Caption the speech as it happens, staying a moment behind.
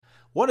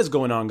What is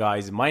going on,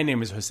 guys? My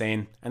name is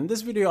Hussein, and in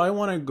this video I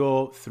want to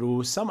go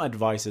through some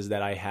advices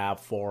that I have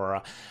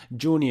for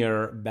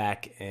junior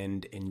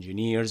back-end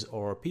engineers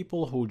or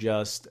people who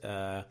just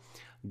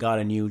got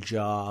a new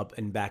job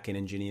in back-end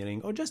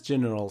engineering or just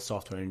general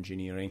software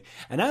engineering.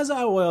 And as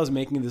I was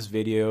making this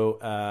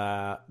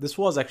video, this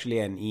was actually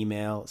an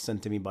email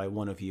sent to me by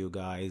one of you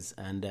guys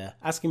and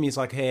asking me, it's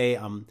like, hey,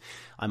 I'm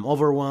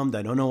overwhelmed,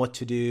 I don't know what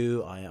to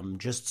do, I am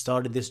just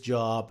started this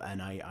job and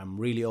I'm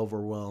really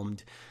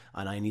overwhelmed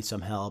and I need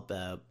some help.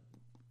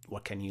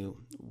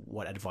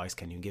 What advice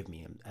can you give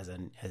me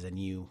as a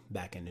new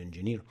backend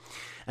engineer?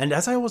 And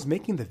as I was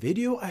making the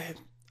video,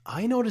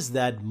 I noticed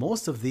that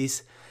most of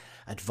these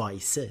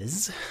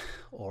advices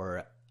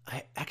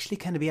actually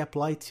can be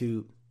applied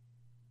to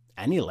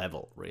any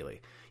level,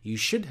 really. You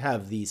should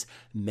have these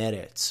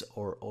merits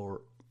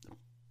or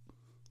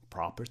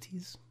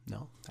properties.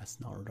 No,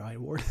 that's not the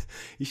right word.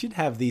 You should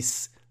have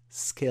these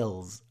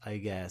skills, I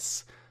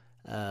guess.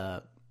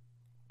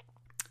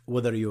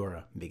 Whether you're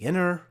a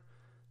beginner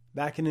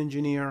backend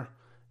engineer,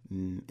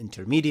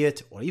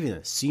 intermediate, or even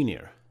a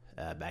senior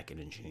backend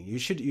engineer, you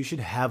should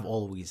have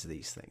always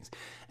these things.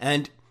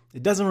 And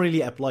it doesn't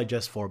really apply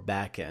just for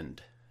backend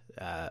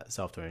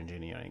software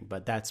engineering,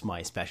 but that's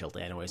my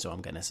specialty anyway. So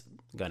I'm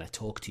gonna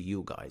talk to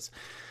you guys.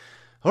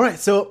 All right.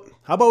 So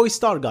how about we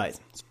start, guys?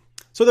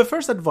 So the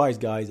first advice,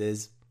 guys,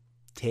 is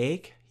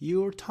take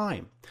your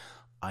time.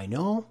 I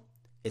know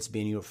it's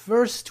been your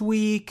first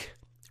week,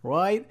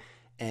 right?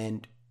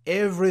 And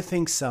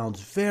everything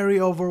sounds very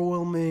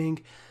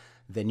overwhelming.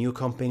 The new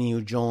company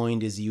you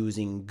joined is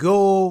using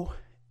Go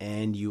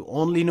and you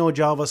only know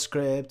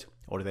JavaScript,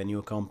 or the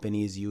new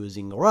company is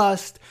using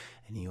Rust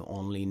and you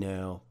only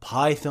know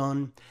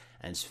Python.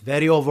 And it's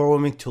very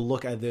overwhelming to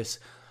look at this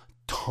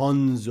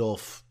tons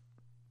of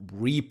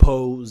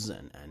repos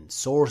and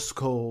source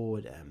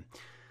code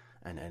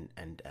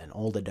and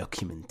all the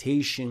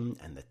documentation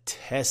and the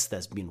test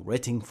that's been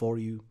written for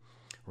you,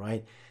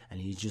 right? And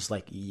you just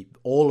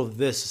all of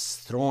this is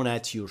thrown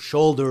at your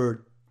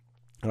shoulder,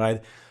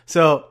 right?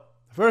 So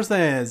the first thing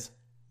is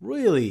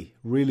really,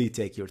 really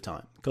take your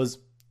time because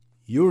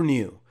you're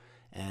new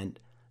and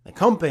the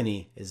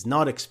company is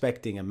not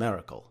expecting a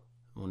miracle.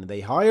 When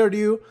they hired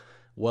you,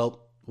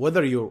 well,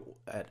 whether you're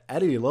at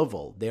any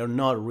level, they are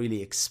not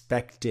really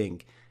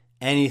expecting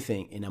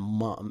anything in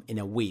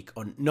a week,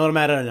 or no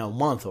matter in a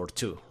month or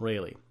two,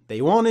 really.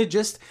 They want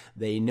it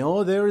they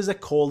know there is a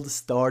cold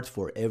start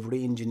for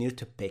every engineer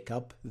to pick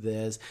up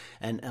this.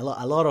 And a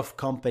lot of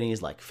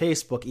companies like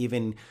Facebook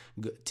even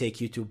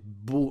take you to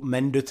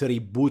mandatory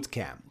boot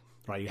camp,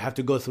 right? You have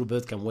to go through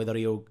boot camp, whether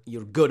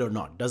you're good or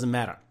not. Doesn't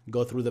matter.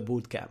 Go through the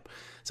boot camp.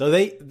 So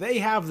they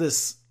have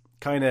this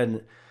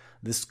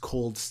this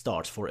cold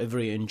start for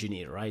every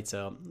engineer, right?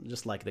 So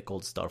just like the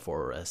cold start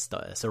for a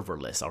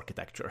serverless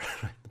architecture,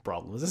 the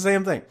problem is the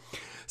same thing.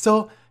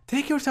 So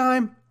take your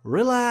time,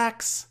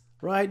 relax,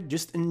 right?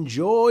 Just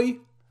enjoy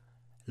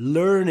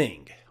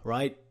learning,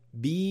 right?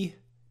 Be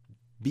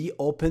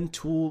open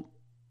to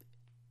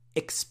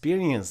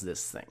experience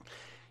this thing.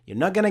 You're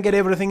not going to get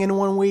everything in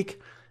 1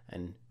 week,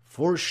 and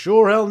for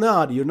sure, hell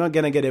not, you're not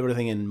going to get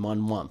everything in 1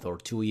 month or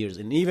 2 years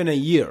and even a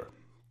year,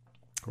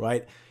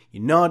 right?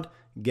 You're not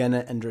going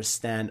to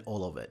understand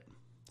all of it.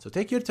 So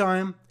take your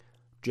time,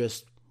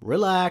 just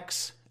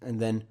relax, and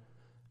then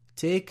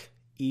take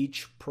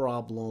each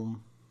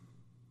problem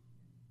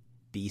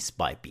piece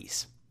by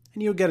piece.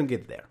 And you're going to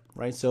get there,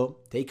 right? So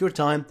take your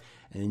time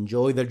and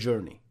enjoy the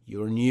journey.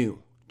 You're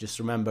new. Just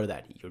remember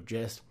that.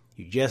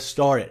 You just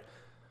started,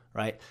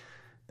 right?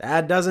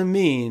 That doesn't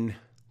mean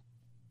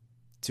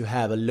to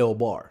have a low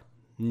bar.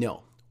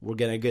 No, we're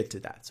going to get to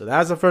that. So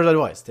that's the first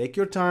advice. Take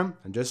your time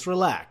and just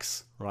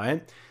relax,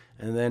 right?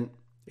 And then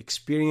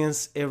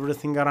experience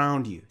everything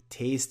around you.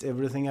 Taste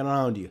everything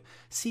around you.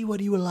 See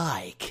what you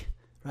like,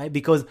 right?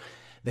 Because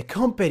the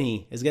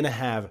company is going to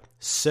have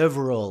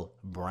several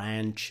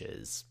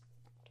branches.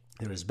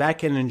 There is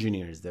backend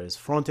engineers, there is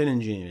front-end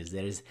engineers,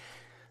 there is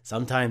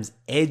sometimes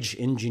edge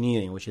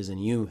engineering, which is a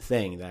new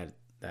thing that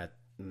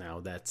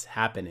now that's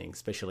happening,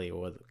 especially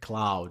with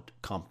cloud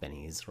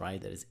companies, right?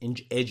 There is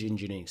edge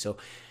engineering. So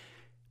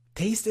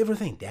taste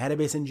everything,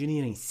 database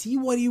engineering, see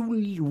what you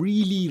will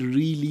really,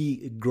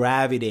 really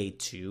gravitate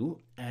to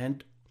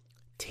and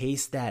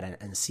taste that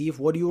and see if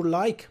what you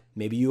like.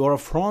 Maybe you are a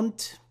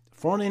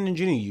front-end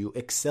engineer, you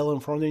excel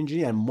in front-end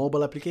engineering and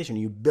mobile application,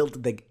 you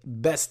build the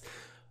best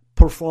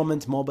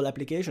performance mobile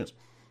applications.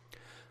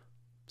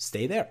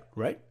 Stay there,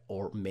 right?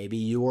 Or maybe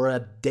you're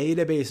a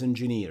database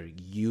engineer.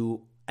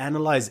 You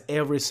analyze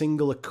every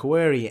single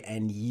query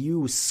and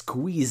you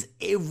squeeze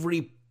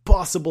every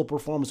possible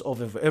performance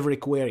of every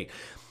query.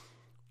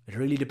 It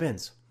really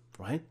depends,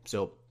 right?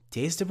 So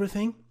taste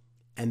everything,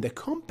 and the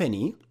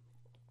company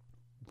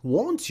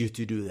wants you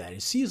to do that.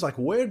 It sees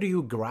where do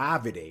you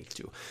gravitate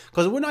to?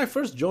 Because when I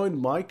first joined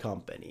my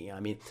company,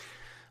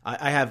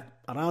 I have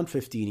around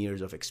 15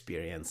 years of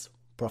experience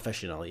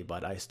professionally,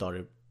 but I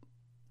started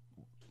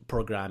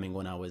programming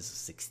when I was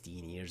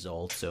 16 years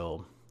old.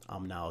 So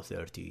I'm now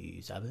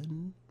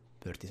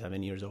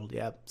 37 years old.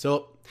 Yeah.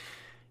 So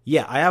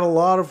yeah, I have a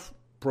lot of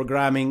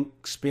programming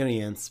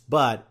experience,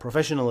 but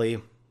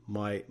professionally,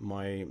 my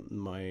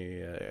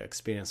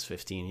experience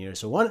 15 years.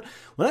 So when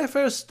I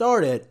first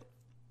started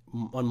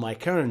on my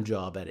current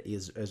job at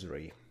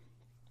Esri,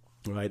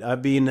 right?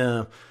 I've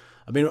been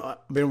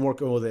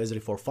working with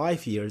Esri for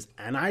 5 years,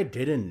 and I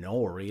didn't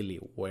know really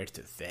where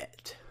to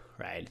fit,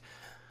 right?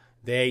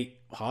 They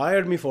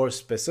hired me for a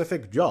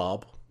specific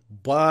job,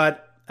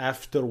 but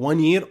after 1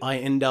 year, I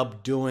end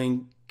up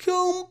doing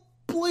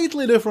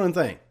completely different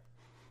thing.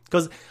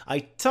 Because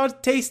I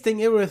start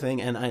tasting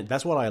everything, and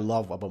that's what I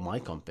love about my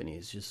company.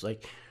 It's just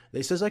like,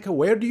 they says like,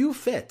 where do you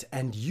fit?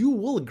 And you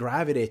will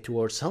gravitate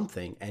towards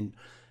something, and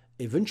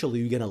eventually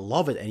you're going to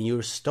love it, and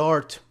you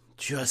start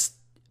just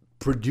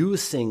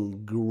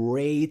producing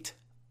great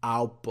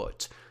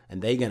output.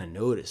 And they're going to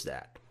notice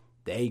that.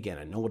 They're going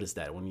to notice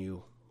that when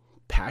you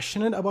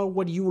passionate about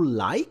what you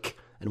like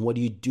and what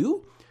you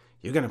do,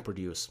 you're going to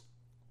produce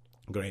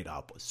great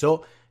output.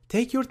 So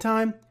take your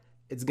time.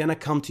 It's going to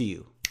come to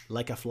you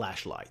like a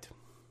flashlight.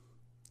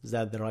 Is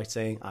that the right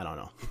saying? I don't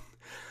know.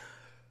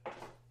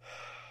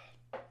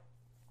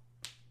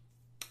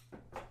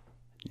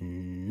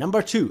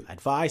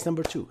 Advice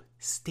number two,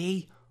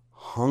 stay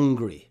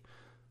hungry.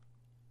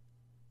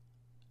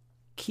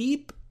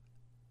 Keep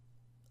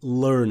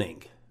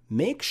learning.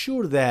 Make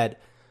sure that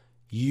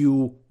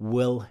you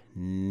will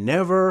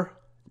never,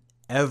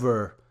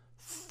 ever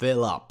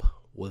fill up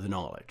with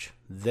knowledge.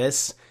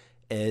 This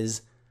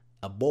is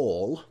a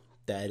bowl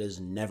that is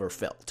never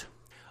filled.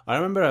 I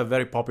remember a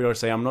very popular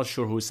saying, I'm not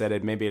sure who said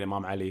it, maybe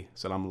Imam Ali,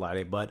 salam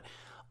alayhi, but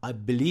I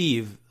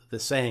believe the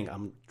saying,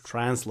 I'm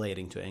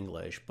translating to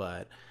English,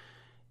 but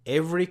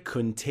every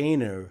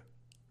container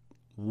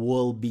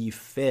will be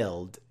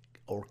filled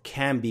or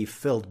can be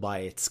filled by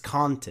its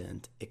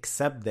content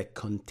except the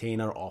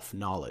container of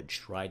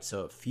knowledge, right?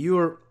 So if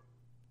you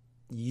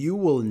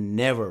will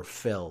never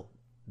fill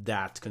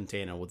that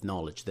container with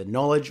knowledge. The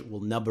knowledge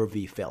will never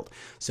be filled.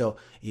 So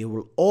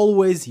you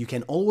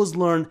can always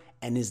learn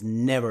and is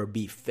never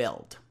be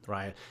filled,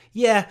 right?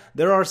 Yeah,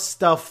 there are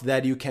stuff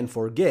that you can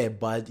forget,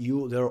 but there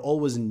will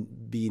always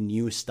be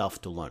new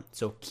stuff to learn.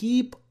 So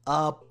keep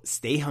up,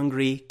 stay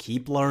hungry,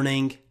 keep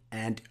learning,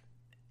 and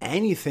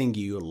anything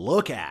you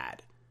look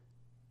at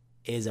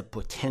is a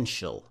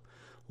potential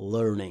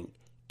learning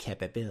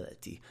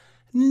capability.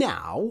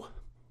 Now,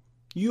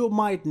 you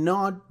might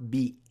not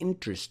be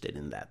interested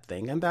in that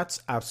thing, and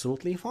that's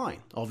absolutely fine.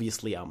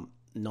 Obviously, I'm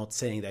not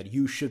saying that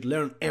you should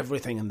learn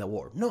everything in the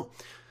world. No,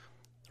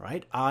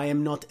 right? I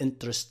am not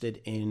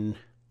interested in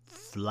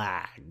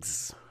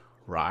flags,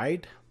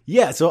 right?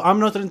 Yeah, so I'm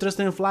not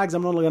interested in flags.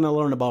 I'm not going to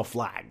learn about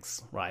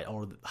flags, right?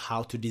 Or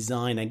how to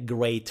design a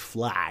great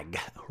flag,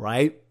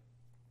 right?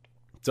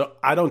 So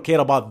I don't care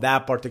about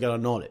that particular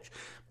knowledge,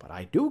 but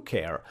I do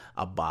care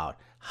about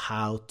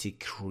how to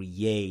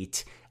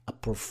create a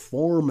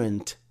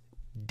performant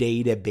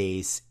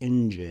database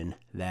engine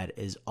that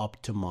is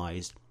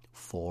optimized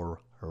for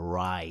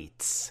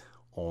writes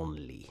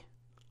only,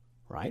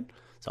 right?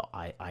 So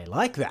I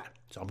like that.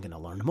 So I'm going to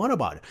learn more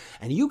about it.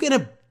 And you're going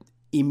to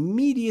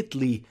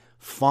immediately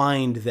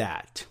find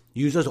that.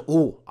 You just,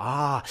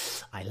 I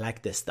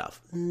like this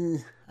stuff.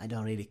 I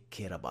don't really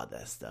care about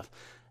that stuff.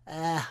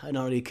 I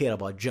don't really care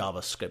about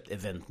JavaScript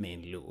event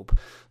main loop,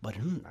 but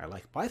I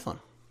like Python.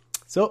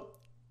 So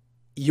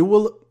you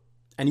will,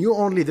 and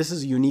this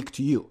is unique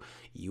to you.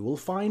 You will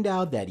find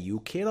out that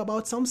you care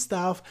about some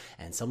stuff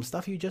and some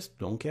stuff you just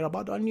don't care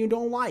about and you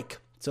don't like.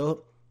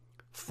 So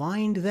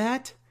find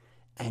that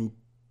and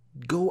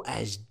go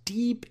as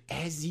deep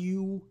as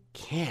you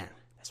can.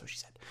 That's what she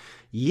said.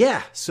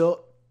 Yeah,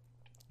 so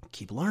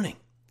keep learning,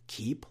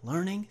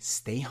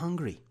 stay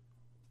hungry.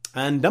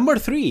 And number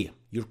 3,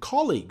 your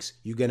colleagues.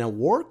 You're going to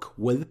work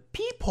with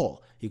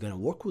people. You're going to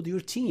work with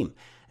your team.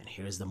 And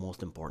here's the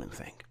most important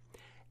thing.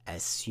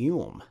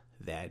 Assume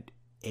that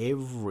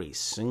every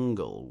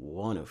single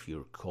one of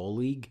your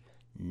colleague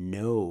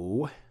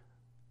knows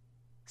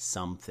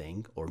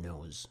something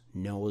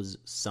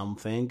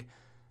something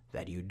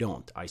that you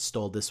don't. I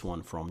stole this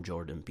one from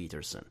Jordan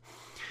Peterson,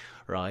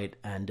 right?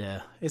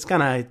 And it's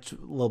kind of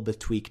a little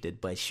bit tweaked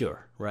it, but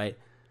sure, right?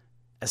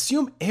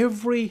 Assume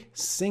every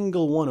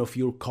single one of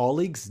your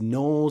colleagues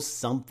knows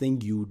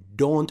something you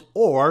don't,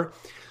 or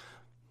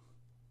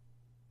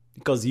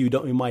because you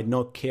might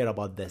not care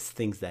about these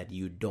things that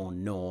you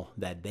don't know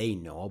that they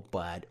know,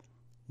 but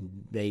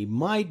they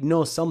might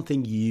know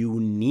something you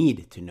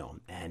need to know,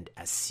 and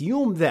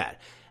assume that.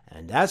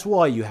 And that's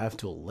why you have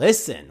to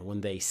listen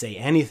when they say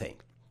anything.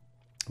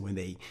 When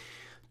they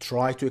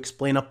try to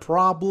explain a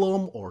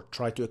problem or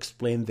try to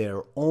explain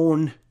their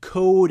own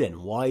code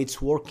and why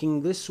it's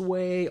working this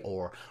way,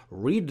 or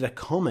read the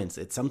comments.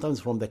 It's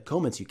sometimes from the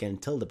comments you can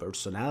tell the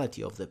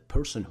personality of the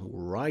person who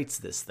writes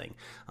this thing,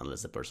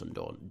 unless the person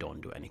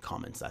don't do any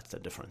comments. That's a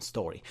different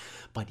story.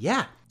 But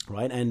yeah,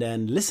 right? And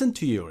then listen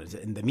to you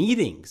in the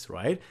meetings,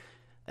 right?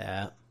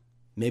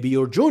 Maybe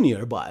you're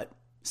junior, but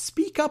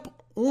speak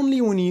up only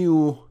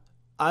when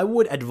I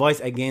would advise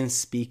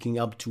against speaking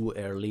up too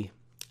early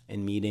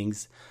in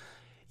meetings.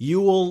 You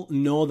will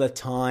know the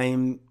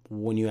time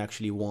when you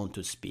actually want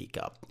to speak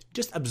up.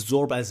 Just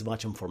absorb as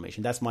much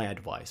information. That's my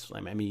advice. I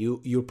mean,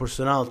 your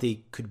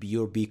personality could be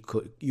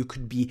you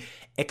could be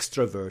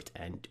extrovert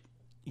and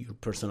your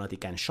personality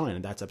can shine,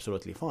 and that's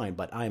absolutely fine.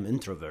 But I'm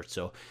introvert,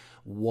 so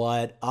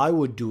what I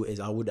would do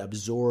is I would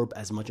absorb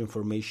as much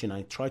information.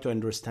 I try to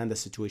understand the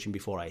situation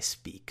before I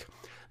speak.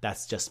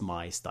 That's just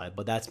my style,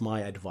 but that's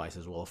my advice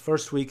as well.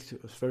 First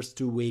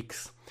 2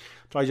 weeks,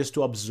 try just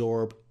to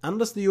absorb,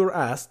 unless you're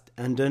asked,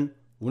 and then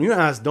when you're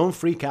asked, don't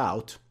freak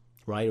out,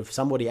 right? If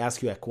somebody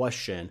asks you a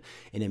question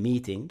in a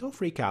meeting, don't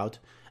freak out,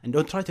 and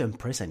don't try to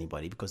impress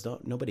anybody, because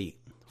nobody,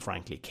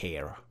 frankly,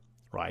 care,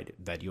 right,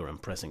 that you're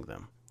impressing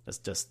them.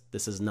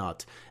 This is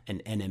not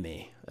an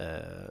anime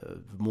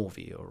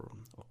movie or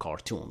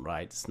cartoon,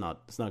 right? It's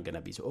not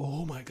gonna be so,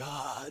 oh my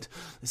god,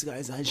 this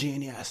guy's a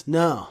genius.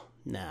 No,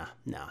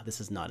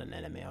 this is not an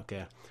anime,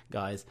 okay,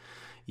 guys?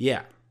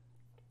 Yeah.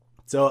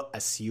 So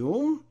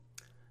assume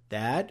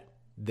that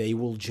they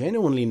will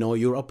genuinely know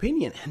your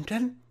opinion, and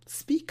then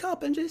speak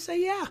up and just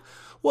say, yeah,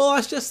 well,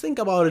 let's just think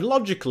about it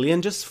logically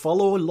and just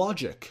follow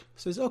logic.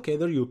 Says, okay,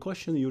 there's your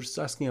question, you're just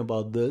asking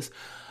about this.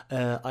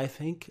 I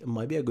think it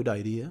might be a good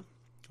idea,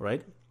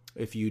 right?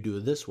 If you do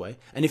it this way.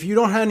 And if you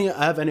don't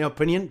have any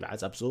opinion,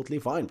 that's absolutely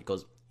fine,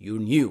 because you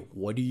knew.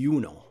 What do you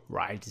know,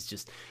 right? It's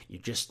just,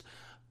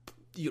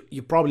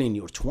 you're probably in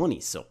your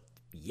 20s, so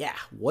yeah,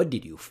 what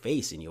did you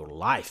face in your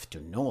life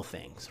to know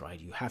things, right?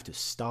 You have to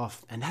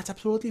stuff, and that's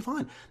absolutely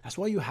fine. That's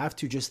why you have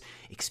to just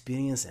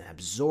experience and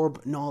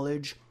absorb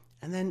knowledge,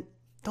 and then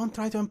don't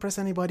try to impress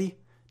anybody.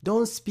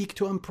 Don't speak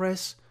to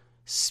impress.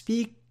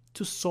 Speak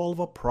to solve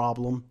a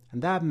problem,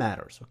 and that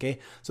matters, okay?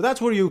 So that's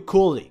where your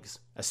colleagues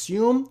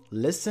assume,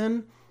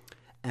 listen,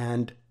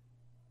 and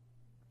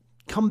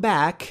come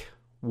back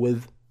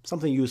with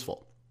something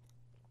useful,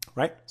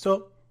 right?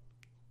 So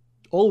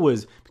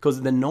always,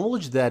 because the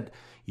knowledge that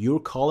your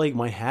colleague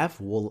might have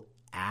will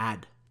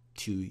add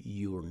to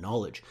your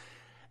knowledge,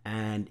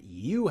 and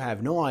you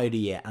have no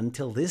idea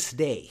until this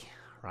day,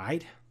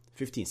 right?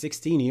 15,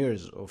 16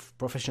 years of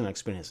professional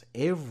experience.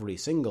 Every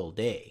single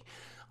day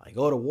I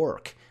go to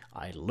work,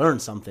 I learn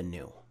something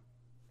new,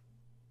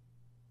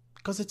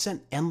 because it's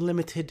an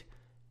unlimited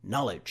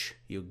knowledge.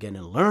 You're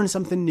gonna learn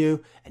something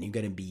new, and you're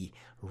gonna be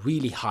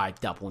really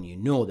hyped up when you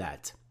know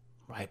that,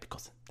 right?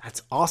 Because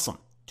that's awesome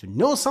to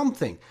know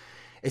something.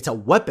 It's a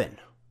weapon.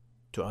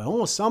 To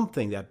know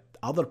something that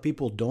other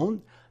people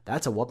don't,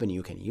 that's a weapon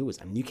you can use,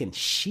 and you can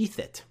sheath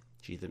it.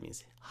 Sheath it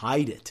means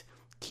hide it,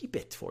 keep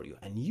it for you,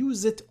 and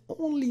use it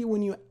only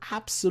when you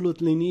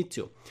absolutely need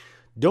to.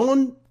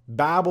 Don't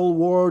babble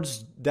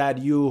words that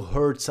you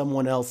heard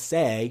someone else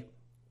say.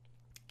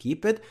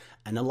 Keep it,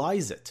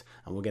 analyze it,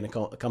 and we're going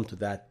to come to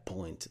that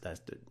point.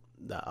 That's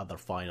the other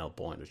final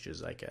point, which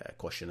is like a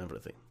question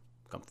everything.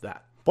 Come to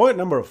that. Point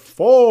number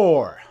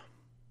 4.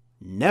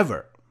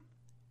 Never,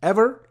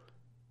 ever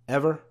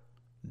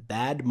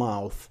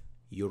badmouth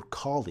your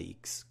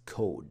colleague's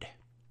code.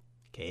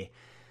 Okay?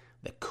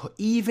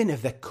 Even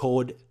if the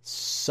code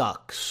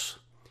sucks,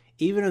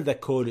 even if the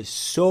code is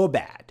so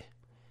bad,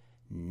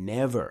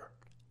 never,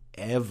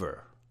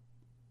 ever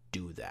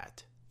do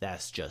that.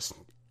 That's just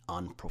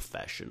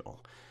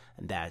unprofessional.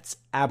 And that's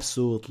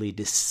absolutely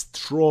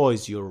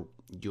destroys your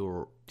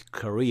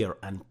career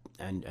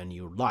and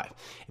your life.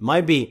 It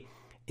might be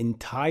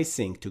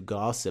enticing to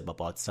gossip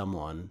about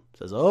someone.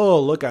 Says, oh,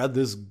 look at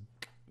this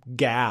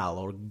gal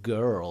or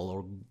girl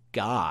or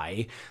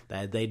guy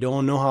that they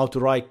don't know how to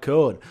write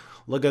code.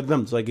 Look at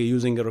them. It's like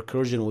using a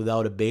recursion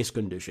without a base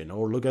condition.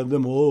 Or look at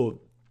them,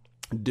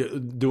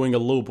 doing a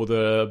loop with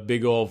a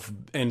big old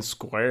n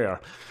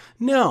square.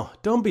 No,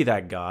 don't be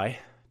that guy.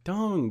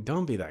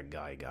 Don't be that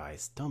guy,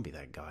 guys. Don't be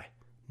that guy.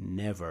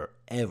 Never,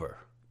 ever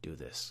do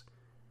this.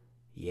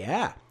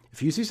 Yeah,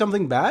 if you see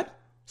something bad,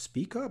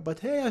 speak up. But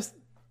hey,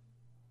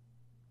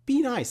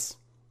 be nice.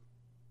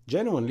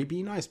 Genuinely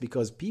be nice,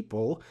 because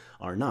people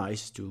are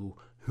nice to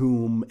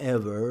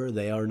whomever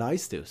they are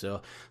nice to.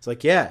 So it's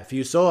like, yeah, if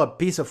you saw a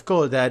piece of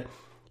code that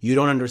you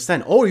don't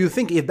understand, or you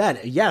think it's bad,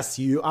 yes,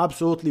 you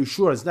absolutely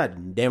sure it's that.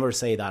 Never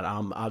say that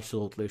I'm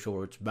absolutely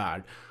sure it's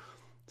bad.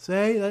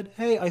 Say that,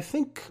 hey, I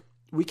think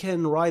we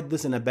can write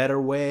this in a better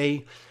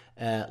way,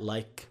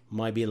 like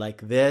maybe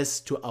like this,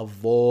 to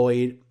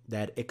avoid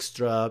that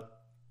extra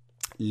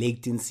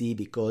latency,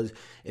 because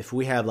if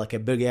we have like a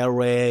big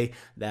array,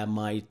 that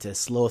might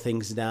slow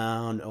things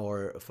down.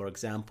 Or for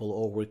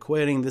example, we're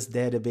querying this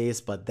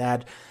database, but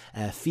that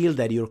field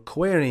that you're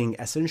querying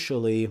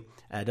essentially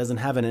doesn't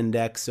have an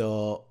index,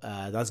 so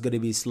that's going to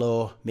be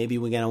slow. Maybe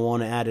we're going to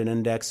want to add an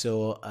index,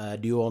 so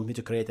do you want me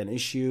to create an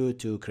issue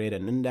to create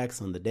an index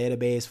on the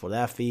database for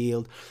that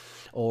field?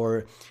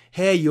 Or,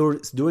 hey, you're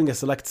doing a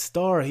select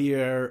star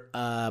here,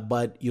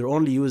 but you're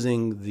only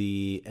using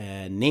the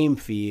name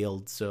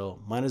field, so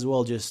might as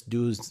well just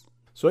do.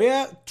 So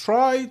yeah,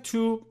 try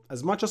to,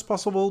 as much as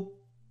possible,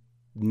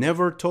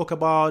 never talk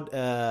about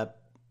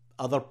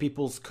other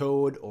people's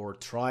code, or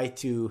try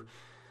to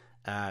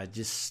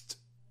just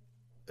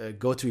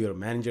go to your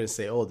manager and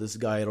say, oh, this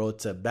guy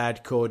wrote a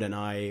bad code, and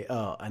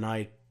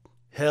I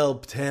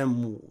helped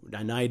him,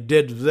 and I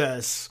did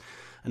this.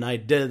 and I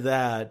did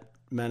that.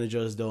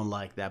 Managers don't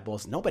like that.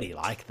 Boss, nobody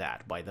like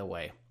that, by the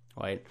way,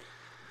 right?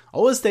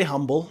 Always stay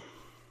humble,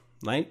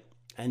 right?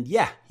 And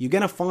yeah, you're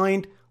gonna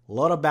find a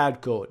lot of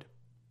bad code.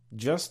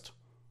 Just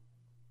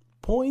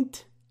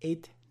point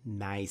it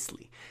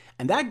nicely.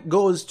 And that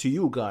goes to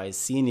you guys,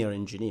 senior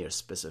engineers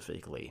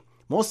specifically.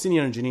 Most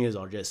senior engineers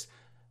are just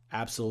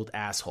absolute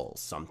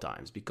assholes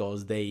sometimes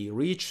because they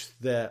reach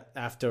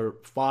after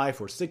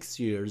 5 or 6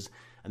 years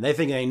and they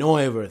think they know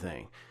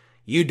everything.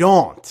 You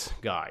don't,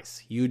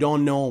 guys. You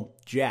don't know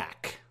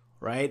jack,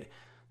 right?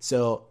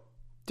 So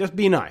just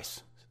be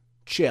nice.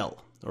 Chill,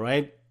 all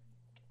right?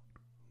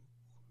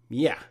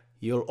 Yeah,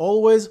 you're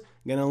always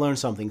gonna learn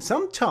something.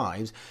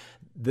 Sometimes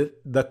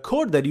the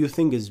code that you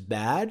think is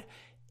bad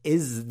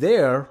is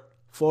there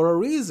for a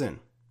reason.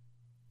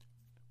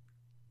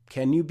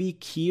 Can you be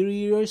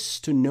curious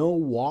to know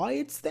why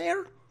it's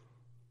there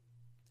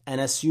and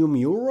assume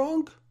you're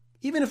wrong?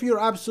 Even if you're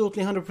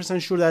absolutely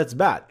 100% sure that it's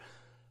bad.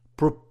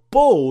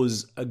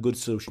 Propose a good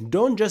solution.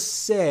 Don't just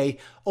say,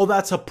 oh,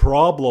 that's a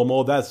problem,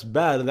 oh, that's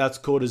bad,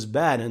 that code is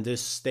bad, and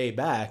just stay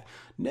back.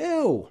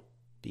 No.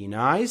 Be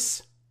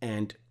nice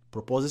and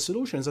propose a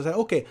solution. So say,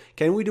 okay,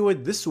 can we do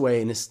it this way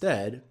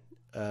instead?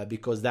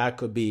 Because that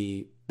could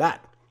be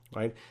bad,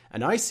 right?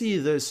 And I see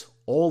this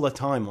all the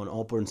time on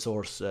open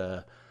source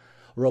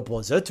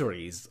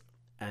repositories,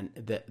 and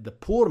the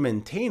poor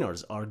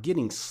maintainers are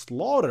getting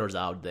slaughtered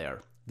out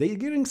there. They're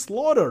getting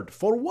slaughtered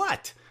for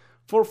what?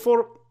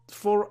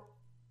 For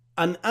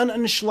an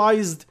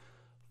uninitialized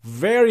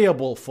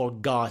variable, for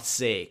God's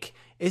sake.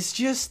 It's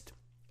just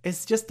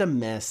a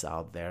mess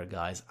out there,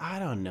 guys. I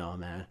don't know,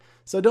 man.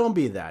 So don't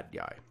be that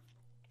guy,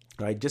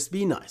 right? Just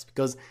be nice,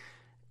 because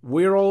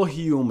we're all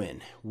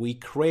human. We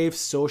crave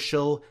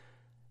social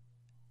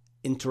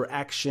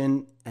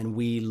interaction, and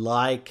we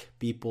like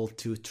people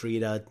to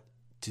treat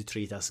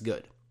us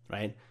good,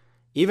 right?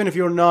 Even if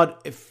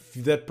if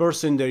the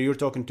person that you're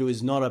talking to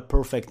is not a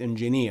perfect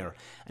engineer,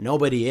 and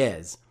nobody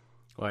is,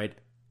 right?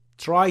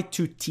 Try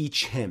to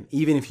teach him,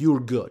 even if you're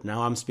good.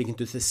 Now I'm speaking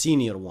to the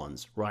senior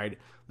ones, right?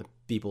 The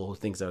people who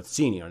think they're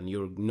senior and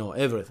you know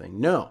everything.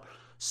 No,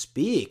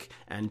 speak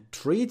and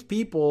treat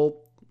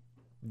people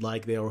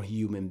like they're a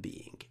human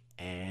being,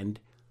 and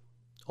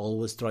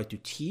always try to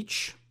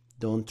teach.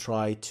 Don't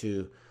try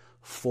to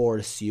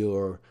force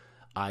your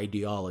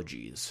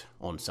ideologies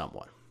on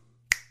someone.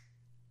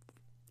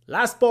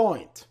 Last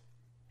point.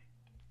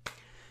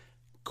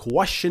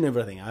 Question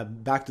everything.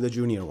 I'm back to the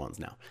junior ones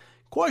now.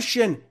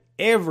 Question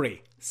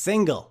every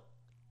single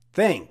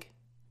thing.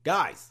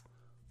 Guys,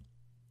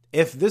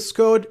 if this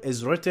code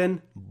is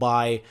written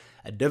by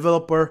a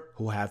developer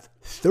who have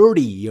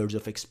 30 years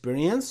of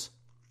experience,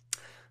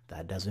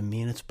 that doesn't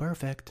mean it's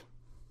perfect.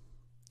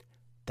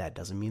 That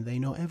doesn't mean they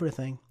know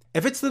everything.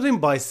 If it's written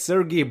by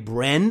Sergey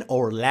Brin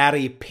or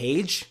Larry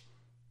Page,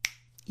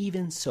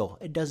 even so,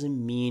 it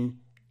doesn't mean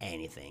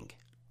anything,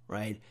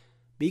 right?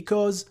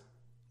 Because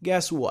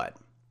guess what?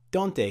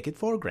 Don't take it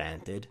for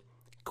granted.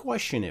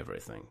 Question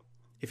everything.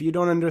 If you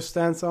don't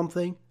understand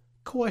something,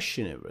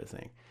 question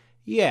everything.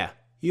 Yeah,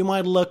 you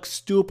might look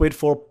stupid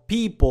for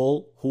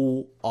people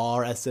who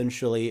are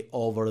essentially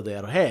over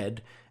their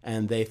head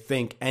and they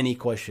think any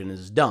question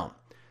is dumb.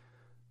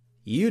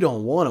 You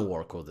don't want to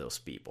work with those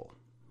people,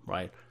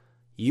 right?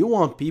 You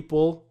want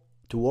people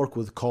to work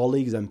with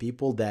colleagues and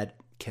people that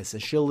can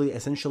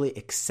essentially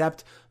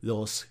accept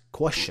those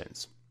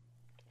questions.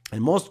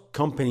 And most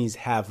companies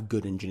have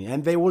good engineers,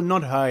 and they will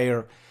not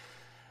hire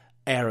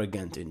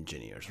arrogant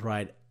engineers,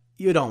 right?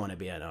 You don't want to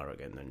be an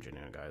arrogant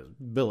engineer, guys.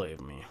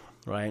 Believe me,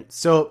 right?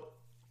 So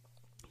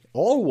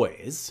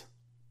always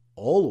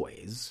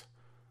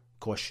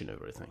question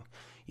everything.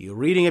 You're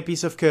reading a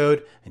piece of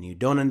code and you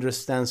don't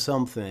understand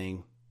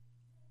something,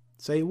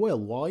 say, well,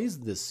 why is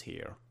this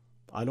here?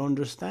 I don't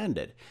understand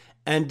it.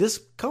 And this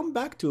come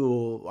back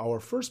to our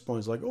first point.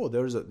 It's like, oh,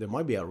 there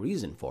might be a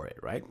reason for it,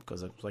 right?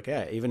 Because it's like,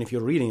 yeah, even if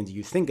you're reading it,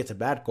 you think it's a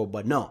bad code,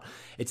 but no,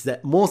 it's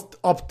the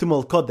most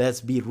optimal code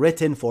that's been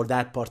written for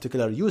that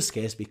particular use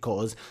case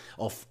because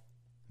of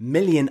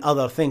million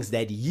other things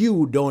that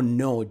you don't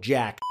know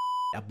jack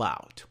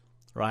about,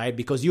 right?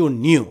 Because you're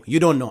new, you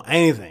don't know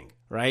anything,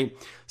 right?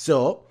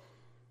 So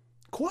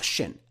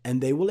question,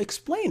 and they will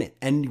explain it.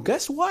 And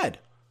guess what?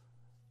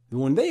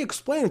 When they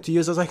explain it to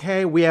you, it's like,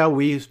 hey,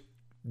 we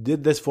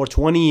did this for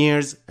 20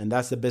 years, and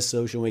that's the best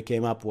solution we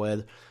came up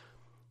with.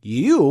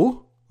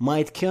 You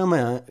might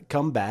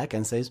come back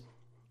and say,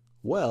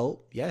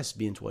 well, yes, it's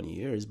been 20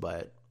 years,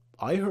 but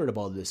I heard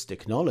about this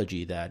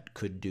technology that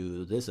could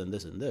do this and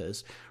this and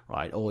this,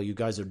 right? Oh, you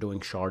guys are doing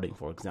sharding,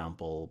 for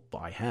example,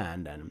 by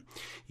hand, and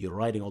you're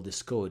writing all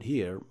this code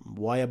here.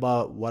 What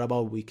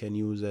about we can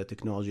use a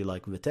technology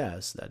like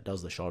Vitess that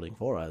does the sharding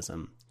for us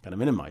and kind of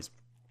minimize?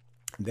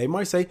 They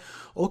might say,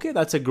 okay,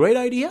 that's a great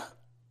idea,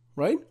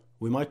 right?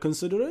 We might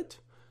consider it.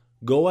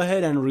 Go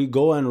ahead and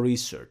go and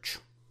research.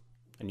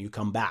 And you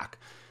come back.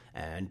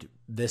 And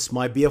this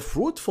might be a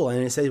fruitful.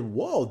 And it says,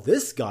 whoa,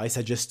 this guy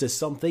suggested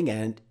something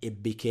and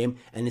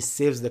it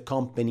saves the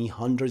company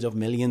hundreds of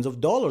millions of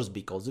dollars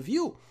because of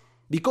you.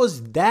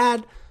 Because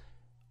that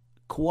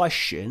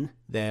question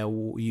that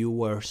you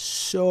were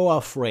so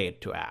afraid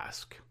to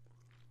ask?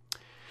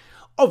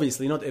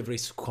 Obviously, not every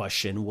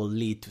question will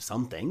lead to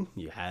something.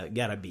 You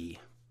gotta be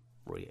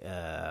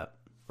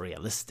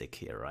realistic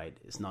here, right?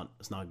 It's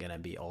not gonna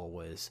be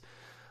always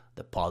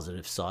the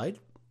positive side.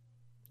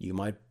 You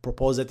might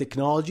propose a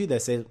technology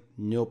that says,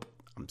 "Nope,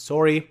 I'm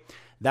sorry,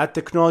 that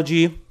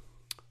technology."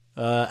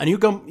 And you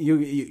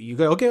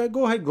go, okay,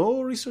 go ahead,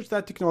 go research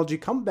that technology,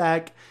 come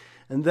back,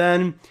 and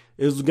then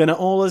it's gonna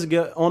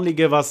only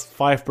give us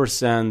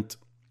 5%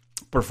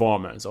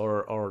 performance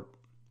or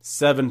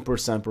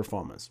 7%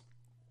 performance.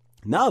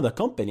 Now the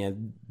company,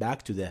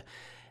 back to the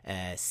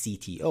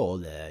CTO,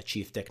 the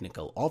Chief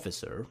Technical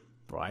Officer,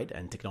 right,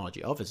 and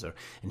Technology Officer,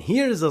 and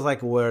here's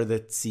like where the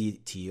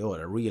CTO,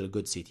 a real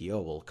good CTO,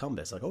 will come.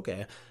 It's like,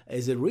 okay,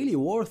 is it really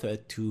worth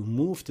it to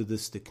move to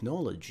this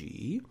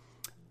technology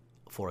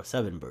for a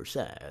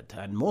 7%?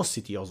 And most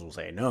CTOs will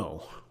say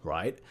no,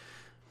 right?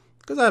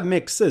 Because that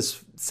makes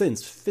sense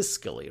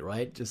fiscally,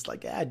 right? Just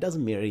like, it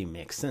doesn't really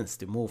make sense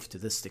to move to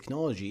this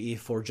technology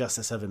for just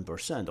a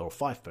 7% or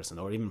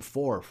 5% or even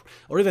 4%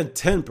 or even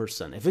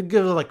 10%. If it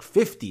gives like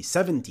 50,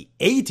 70,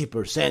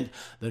 80%,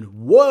 then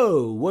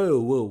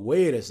whoa,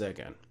 wait a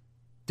second.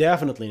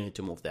 Definitely need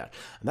to move there.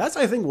 And that's,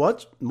 I think,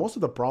 what most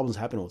of the problems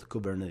happen with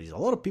Kubernetes. A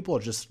lot of people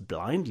are just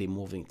blindly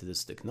moving to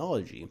this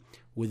technology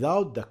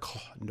without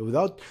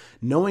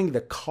knowing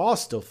the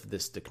cost of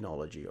this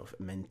technology, of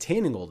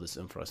maintaining all this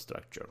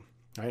infrastructure,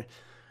 right?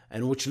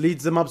 And which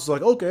leads them up to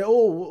like, okay,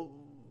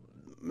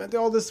 maintain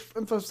all this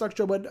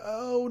infrastructure, but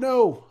oh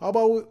no, how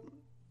about,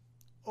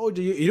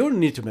 you don't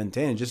need to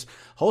maintain, just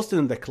host it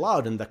in the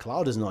cloud, and the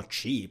cloud is not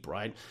cheap,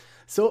 right?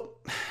 So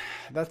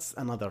that's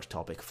another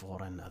topic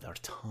for another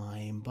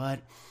time, but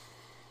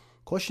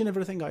question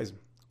everything, guys.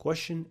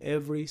 Question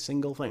every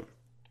single thing.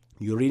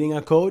 You're reading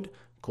a code,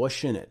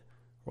 question it,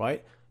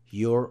 right?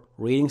 You're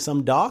reading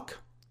some doc,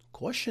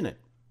 question it.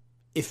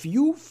 If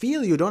you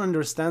feel you don't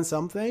understand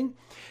something,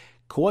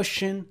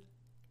 question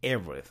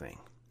everything.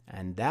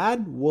 And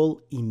that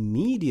will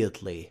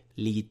immediately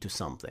lead to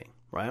something,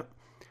 right?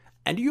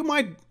 And you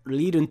might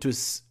lead into,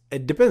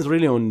 it depends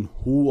really on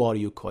who are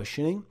you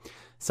questioning.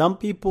 Some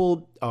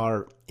people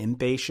are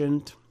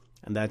impatient,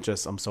 and that's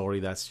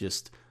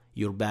just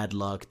your bad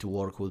luck to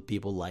work with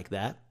people like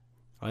that,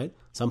 right?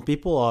 Some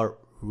people are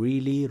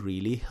really,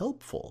 really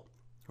helpful,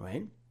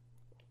 right?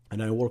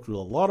 And I work with a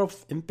lot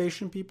of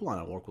impatient people, and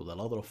I work with a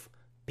lot of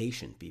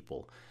patient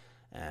people.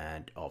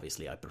 And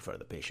obviously, I prefer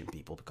the patient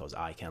people because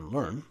I can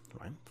learn,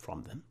 right,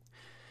 from them.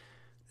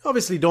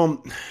 Obviously,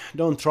 don't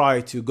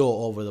try to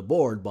go over the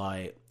board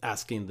by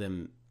asking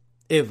them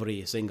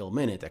every single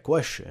minute a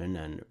question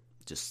and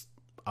just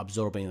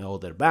absorbing all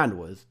their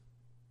bandwidth.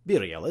 Be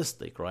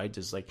realistic, right?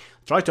 Just like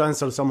try to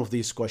answer some of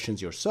these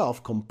questions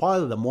yourself.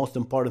 Compile the most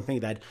important thing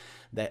that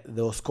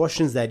those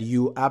questions that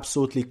you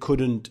absolutely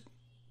couldn't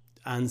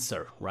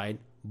answer, right?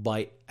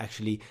 By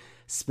actually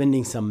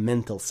spending some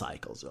mental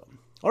cycles on.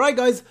 All right,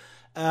 guys.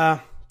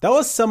 That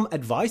was some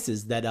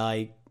advices that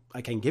I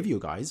can give you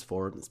guys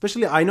for,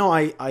 especially I know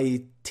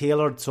I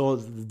tailored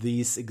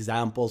these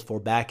examples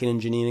for backend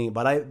engineering,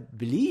 but I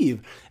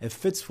believe it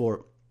fits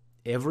for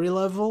every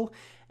level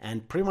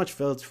and pretty much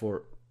fits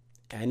for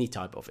any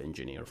type of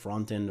engineer,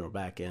 front end or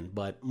back end.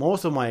 But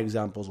most of my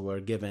examples were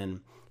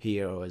given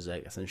here as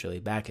essentially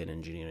back end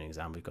engineering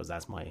example because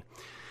that's my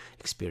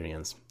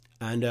experience.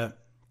 And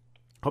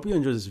hope you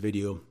enjoyed this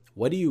video.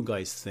 What do you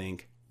guys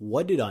think?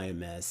 What did I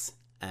miss?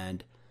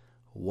 And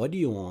what do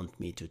you want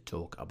me to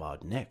talk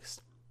about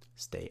next?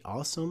 Stay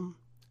awesome,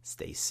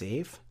 stay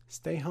safe,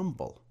 stay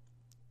humble.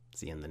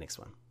 See you in the next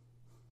one.